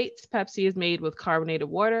United States, Pepsi is made with carbonated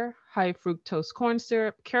water, high fructose corn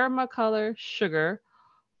syrup, caramel color, sugar,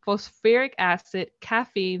 phosphoric acid,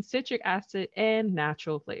 caffeine, citric acid, and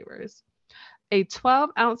natural flavors. A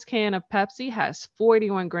 12-ounce can of Pepsi has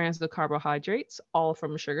 41 grams of carbohydrates, all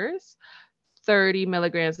from sugars, 30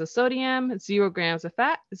 milligrams of sodium, 0 grams of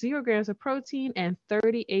fat, 0 grams of protein, and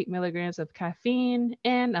 38 milligrams of caffeine,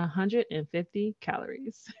 and 150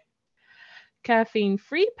 calories. Caffeine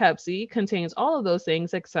free Pepsi contains all of those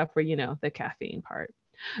things except for, the caffeine part.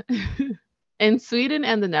 In Sweden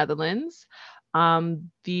and the Netherlands,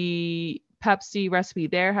 the Pepsi recipe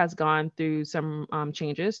there has gone through some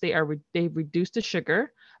changes. They've reduced the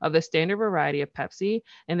sugar of the standard variety of Pepsi,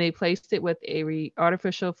 and they placed it with a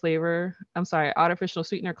artificial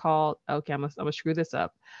sweetener called, okay, I'm gonna screw this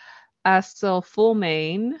up,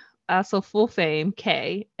 acylfulmane, acylfulfame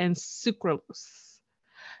K, and sucralose.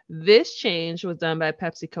 This change was done by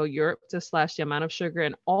PepsiCo Europe to slash the amount of sugar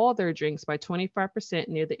in all their drinks by 25%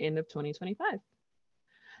 near the end of 2025.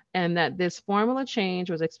 And that this formula change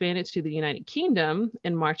was expanded to the United Kingdom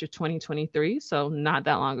in March of 2023, so not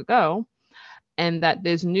that long ago, and that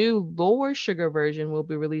this new lower sugar version will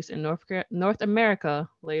be released in North America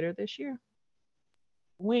later this year.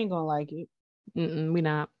 We ain't gonna like it. We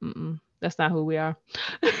not. That's not who we are.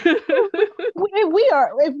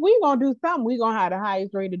 If we gonna do something, we gonna have the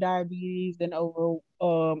highest rate of diabetes and over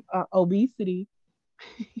obesity.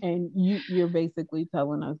 And you're basically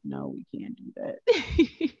telling us no, we can't do that.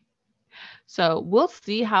 So we'll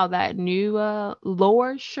see how that new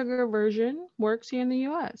lower sugar version works here in the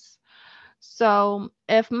US. So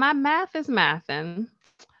if my math is mathin',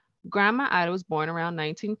 Grandma Ida was born around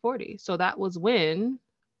 1940. So that was when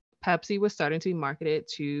Pepsi was starting to be marketed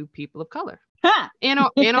to people of color. Ha! In or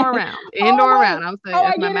around. I'm saying, Oh,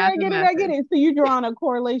 if my math is I get mathin'. it. So you're drawing a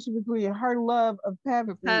correlation between her love of For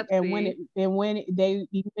Pepsi and Pepsi. they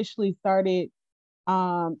initially started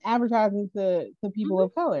advertising to people Mhm.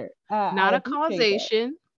 of color. I Not a appreciate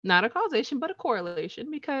that. causation, but a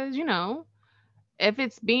correlation, because, if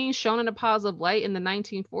it's being shown in a positive light in the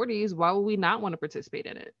 1940s, why would we not want to participate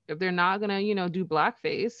in it? If they're not going to, do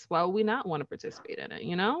blackface, why would we not want to participate in it,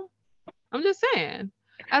 I'm just saying,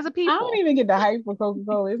 as a I don't people. even get the hype for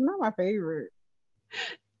Coca-Cola. It's not my favorite.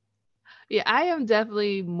 Yeah, I am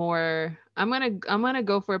definitely more. I'm gonna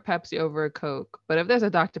go for a Pepsi over a Coke. But if there's a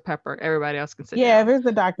Dr. Pepper, everybody else can sit Yeah, if down. it's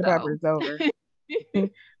the Dr. Pepper, So it's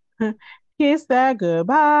over. Kiss that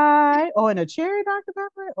goodbye. Oh, and a cherry Dr.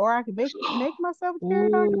 Pepper, or I can make myself a cherry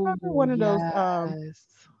Dr. ooh, Pepper. One of those yes.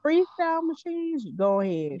 freestyle machines. Go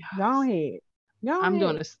ahead, go Yes. ahead, go I'm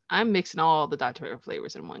doing ahead. this. I'm mixing all the Dr. Pepper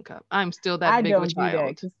flavors in one cup. I'm still I that big of a don't do that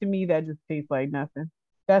child. because to me that just tastes like nothing.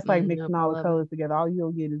 That's like Nope, mixing I all the love it. colors together. All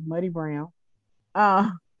you'll get is muddy brown.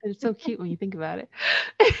 Uh, It's so cute when you think about it.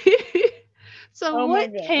 So oh my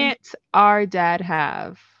what god. can't our dad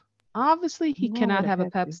have? Obviously, he Wrong with cannot a have a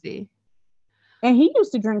Pepsi. Pepsi. And he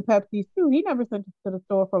used to drink Pepsi too. He never sent us to the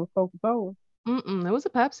store for Coca-Cola. It was a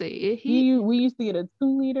Pepsi. We used to get a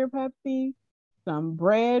 2 liter Pepsi, some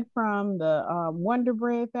bread from the Wonder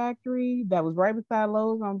Bread factory that was right beside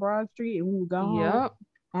Lowe's on Broad Street, and we would go home Yep,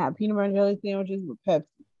 and have peanut butter and jelly sandwiches with Pepsi.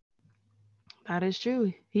 that is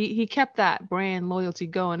true. He kept that brand loyalty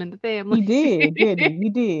going in the family. He did, didn't he? He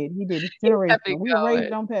did. He did. It's He kept generational. it We were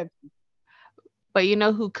raised going. on Pepsi. But you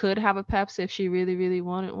know who could have a Pepsi if she really, really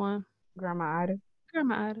wanted one? Grandma Ida.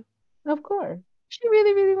 Grandma Ada. Of course. She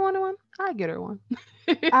really, really wanted one. I'd get her one.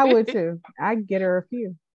 I would too. I'd get her a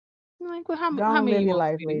few. I'm like, well, how Go and many live you your want,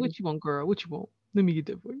 life, sweetie? lady. What you want, girl? What you want? Let me get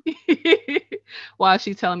that for you. While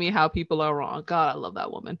she telling me how people are wrong. God, I love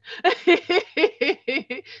that woman.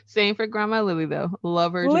 Same for Grandma Lily though.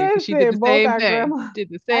 Love her too, because she did the Listen, both same our thing. grandma. Did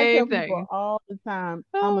the I same tell people thing. all the time,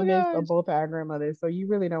 I'm Oh a my mix of gosh. both our grandmothers. So you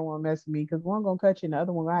really don't want to mess with me because one gonna cut you and the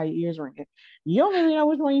other one gonna have your ears ringing. You don't really know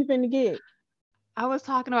which one you finna get. I was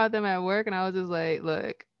talking about them at work and I was just like,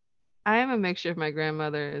 look, I am a mixture of my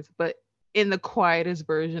grandmothers, but in the quietest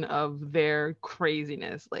version of their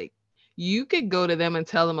craziness. Like you could go to them and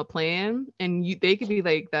tell them a plan and they could be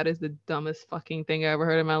like, that is the dumbest fucking thing I ever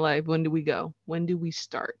heard in my life. When do we go? When do we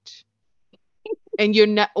start? And you're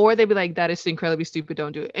not, or they'd be like, that is incredibly stupid,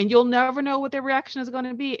 don't do it. And you'll never know what their reaction is going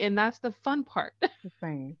to be. And that's the fun part. Just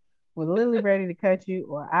saying. When Lily ready to cut you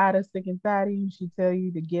or Ida sick inside of you, she tell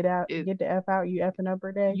you to get out, It, get the F out, you effing up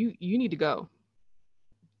her day. you need to go.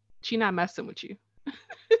 She not messing with you.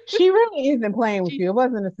 She really isn't playing with She you. It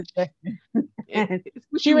wasn't a suggestion. it's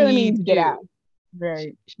what She you really need means to get out. do.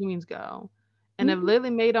 Right. She means go. And if Mhm. Lily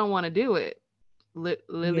Mae don't want to do it, Lily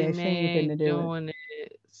Yeah, she ain't Mae finna ain't do it. doing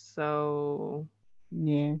it. So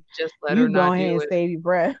Yeah. just let her You go not ahead do and it. save your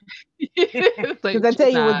breath. Like Because I tell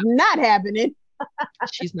you what's not happening.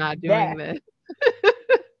 she's not doing That. this.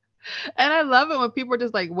 And I love it when people are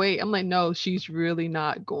just like, wait, I'm like, no, she's really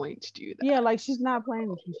not going to do Yeah, like she's not playing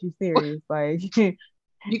with you. She's that. serious. Like,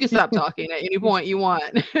 You can stop talking at any point you want.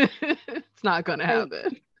 It's not gonna like,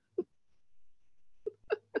 happen.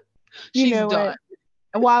 you She's know done.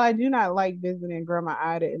 what? While I do not like visiting Grandma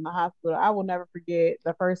Ida in the hospital, I will never forget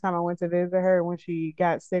the first time I went to visit her when she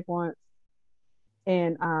got sick once.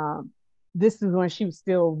 And this is when she was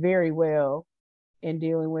still very well and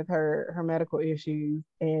dealing with her medical issues.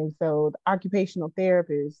 And so the occupational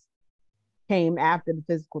therapist came after the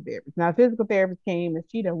physical therapist. Now, the physical therapist came and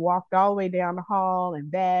she done walked all the way down the hall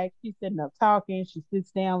and back. She's sitting up talking. She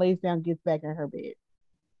sits down, lays down, gets back in her bed.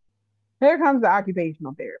 Here comes the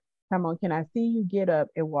occupational therapist. Come on, can I see you get up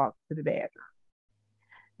and walk to the bathroom?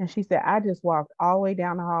 And she said, I just walked all the way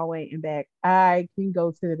down the hallway and back. I can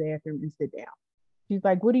go to the bathroom and sit down. She's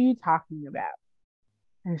like, what are you talking about?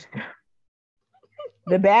 And she,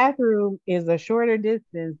 the bathroom is a shorter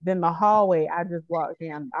distance than the hallway I just walked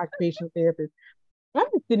down. The occupational therapist. I'm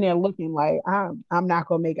just sitting there looking like I'm not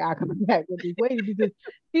gonna make eye contact with this lady because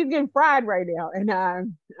she's getting fried right now, and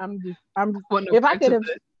I'm just Want no parts of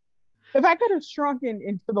it. if I could have shrunken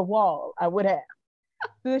into the wall, I would have.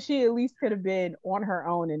 So that she at least could have been on her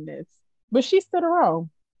own in this, but she stood her own.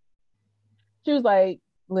 She was like,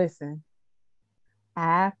 "Listen, I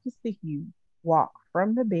have to see you walk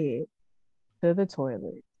from the bed to the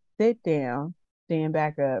toilet, sit down, stand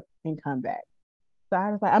back up, and come back." So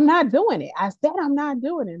I was like, I'm not doing it. I said I'm not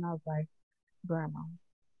doing it. And I was like, Grandma,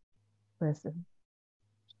 listen,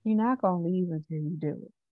 you're not gonna leave until you do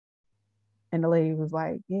it. And the lady was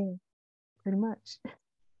like, yeah, pretty much.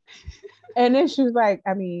 And then she was like,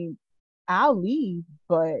 I mean, I'll leave,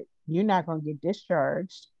 but you're not gonna get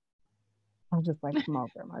discharged. I'm just like, come on,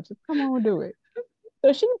 Grandma, just come on, do it.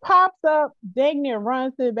 So she pops up, dang near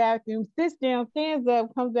runs to the bathroom, sits down, stands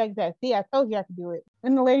up, comes back to see, I told you I could do it.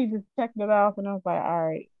 And the lady just checked it off, and I was like, all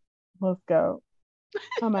right, let's go.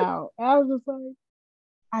 I'm out. And I was just like,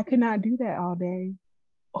 I could not do that all day.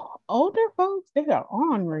 Older folks, they are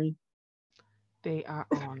ornery. They are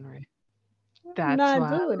ornery. I'm That's not why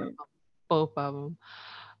I doing love it. both of them.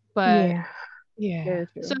 But Yeah, yeah. very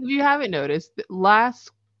So true. if you haven't noticed, last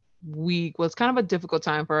week was kind of a difficult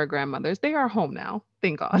time for our grandmothers. They are home now,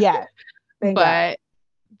 thank God. Yes, thank God. But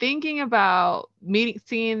thinking about meeting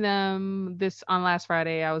seeing them this on last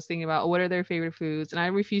Friday, I was thinking about what are their favorite foods, and I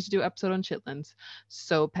refused to do an episode on chitlins.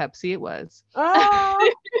 So Pepsi it was.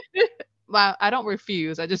 Oh, Well, I don't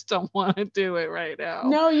refuse. I just don't want to do it right now.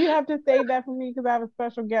 no, you have to save that for me because I have a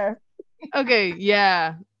special guest. Okay,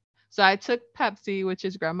 yeah. So I took Pepsi, which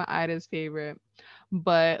is Grandma Ida's favorite,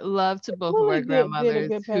 but love to both of our Lily did a grandmothers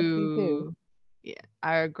good Pepsi too. who, yeah,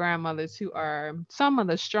 our grandmothers who are some of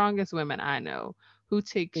the strongest women I know who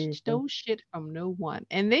take Seriously. no shit from no one.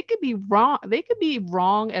 And they could be wrong. They could be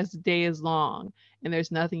wrong as the day is long, and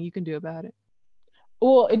there's nothing you can do about it.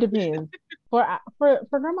 Well, it depends. For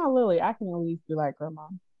Grandma Lily, I can at least be like Grandma.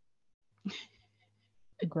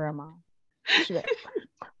 She like,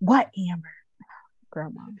 what, Amber?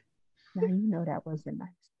 Grandma. Now you know that wasn't nice.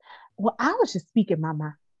 Well, I was just speaking my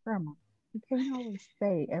mind, Grandma. You can't always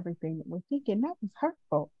say everything that we're thinking. That was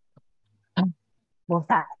hurtful. Well,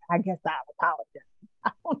 I guess I'll apologize.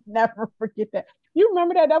 I will never forget that. You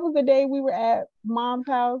remember that? That was the day we were at mom's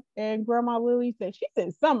house and Grandma Lily said, she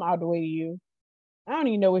said something out the way to you. I don't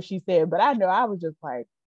even know what she said, but I know I was just like,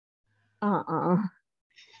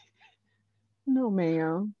 no,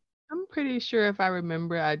 ma'am. I'm pretty sure if I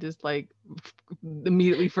remember, I just like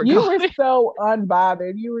immediately You forgot were it. so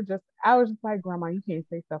unbothered. You were just, I was just like, Grandma, you can't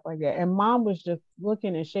say stuff like that. And mom was just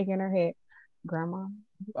looking and shaking her head. Grandma,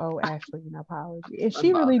 you owe Ashley an apology. And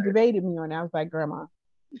she really Unbothered. debated me on that. I was like, Grandma,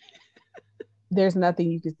 there's nothing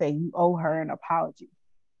you can say. You owe her an apology.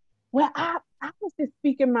 Well, I was just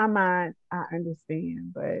speaking my mind. I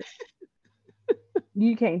understand, but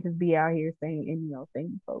you can't just be out here saying any old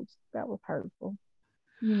thing, folks. That was hurtful.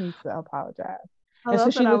 You need to apologize. I And so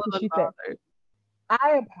love that she I looked was and she said, unbothered.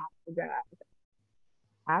 I apologize.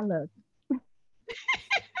 I love you.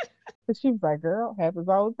 And she was like, girl, happens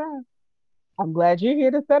all the time. I'm glad you're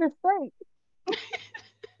here to set it straight.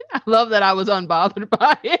 I love that I was unbothered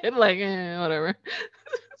by it. Like, whatever.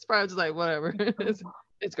 It's probably just like, whatever. Like, It's, grandma,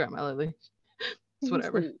 it's Grandma Lily. It's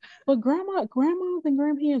whatever. seriously. But grandmas and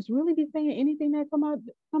grandparents really be saying anything that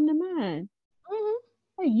come to mind. Mhm.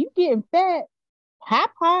 Hey, you getting fat.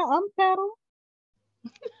 Hop high, I'm cattle.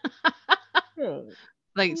 Hey,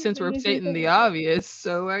 Like, since we're anything that you stating the say. obvious,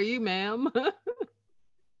 so are you, ma'am.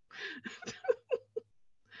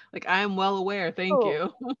 Like, I am well aware. Thank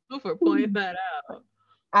Oh, you for pointing that out.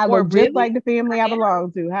 I Or look just really? like the family I I am?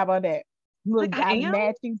 belong to. How about that? Like, Look, I got a am?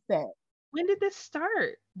 matching set. When did this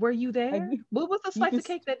start? Were you Like there? What was the you slice can of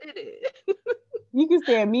cake that did it? you can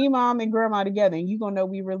stand me, mom, and grandma together, and you gonna know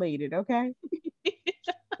we related. Okay,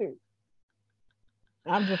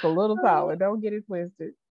 I'm just a little taller. Don't get it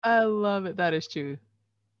twisted. I love it. That is true.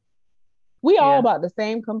 We all Yeah, about the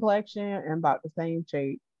same complexion and about the same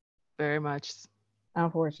shape. very much.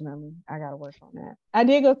 Unfortunately, I gotta work on that. I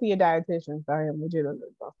did go see a dietitian, so I am legitimately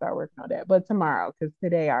gonna start working on that. But tomorrow, because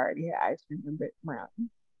today I already had ice cream and bit brownie.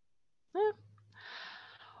 Eh.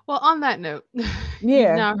 Well, on that note, you've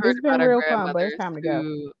Yeah, now heard it's been about our real fun, but it's grandmothers time to go.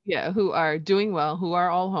 who, yeah, who are doing well, who are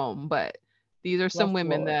all home. But these are Bless some the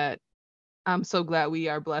women Lord. that I'm so glad we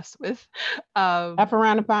are blessed with. F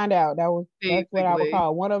around to find out. That's what I would Basically,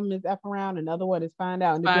 call it. One of them is F around, another one is find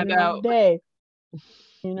out, and find depending on the out. day,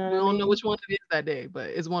 you know what We I don't know mean? which one it is that day, but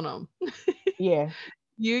it's one of them. Yeah,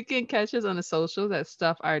 You can catch us on the socials at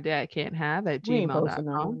stuff our dad can't have at we ain't posting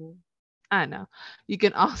none gmail.com. of I know. You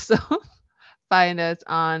can also find us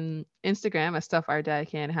on Instagram at Stuff Our Dad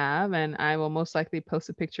Can't Have, and I will most likely post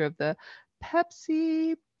a picture of the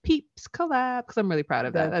Pepsi Peeps collab because I'm really proud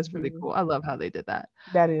of that. That's That's really cute. cool. I love how they did that.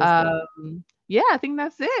 That is dope. Yeah, I think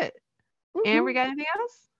that's it. And we Hmm. got anything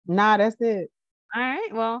else? Nah, that's it. All right.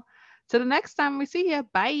 Well, till the next time we see you.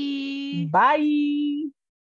 Bye. Bye.